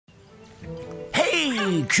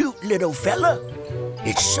Hey, cute little fella.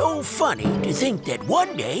 It's so funny to think that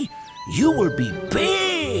one day you will be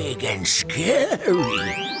big and scary.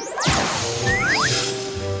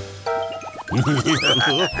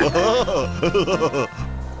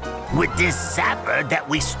 With this zapper that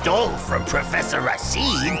we stole from Professor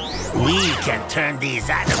Rashid, we can turn these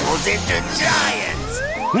animals into giants!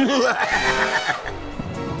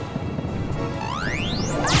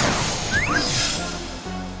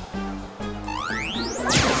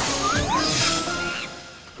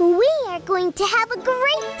 We are going to have a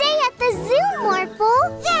great day at the zoo,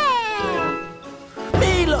 Morphle! Yeah!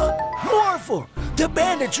 Mila! Morphle! The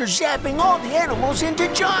bandits are zapping all the animals into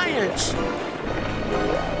giants!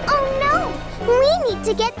 Oh no! We need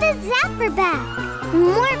to get the zapper back!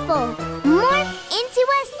 Morphle, morph into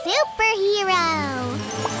a superhero!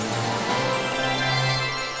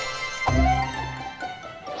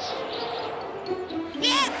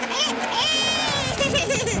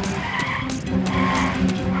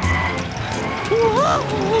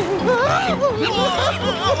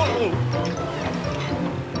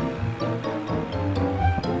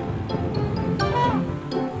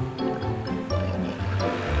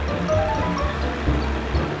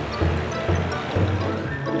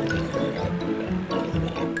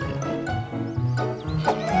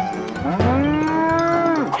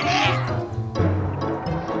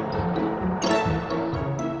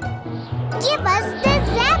 Give us the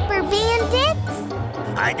zapper, bandits!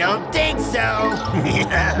 I don't think so.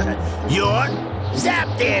 You're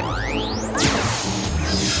zapped in.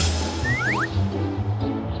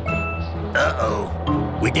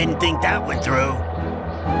 Uh-oh. We didn't think that one through.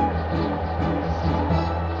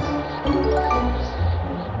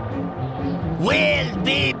 We'll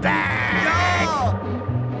be back.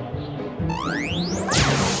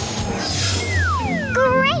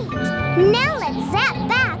 Great! Now let's zap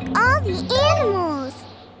back all the animals.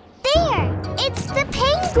 There! It's the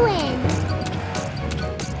penguin!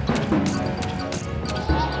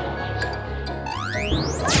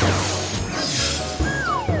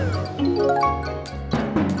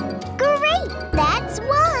 Great! That's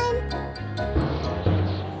one!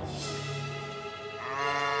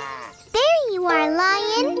 There you are,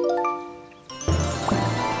 Lion!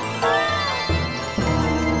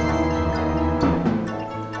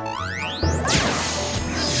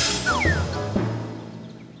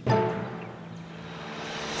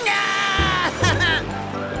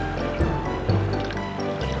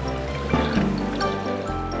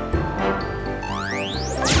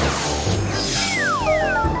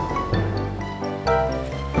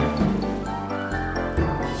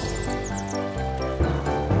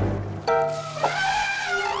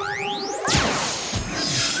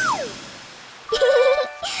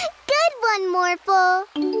 Good one, Morphle!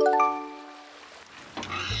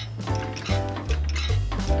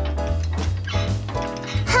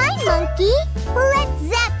 Hi, Monkey! Let's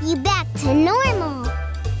zap you back to normal!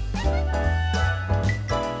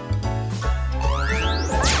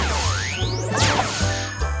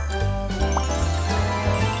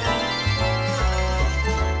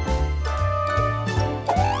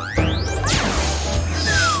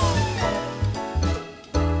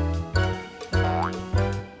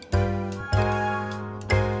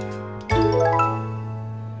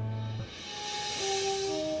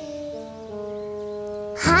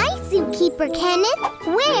 Hi, Zookeeper Kenneth!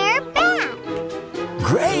 We're back!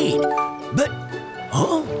 Great. But,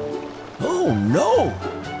 huh? Oh, no.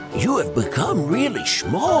 You have become really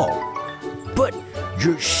small. But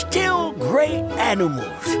you're still great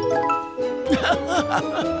animals.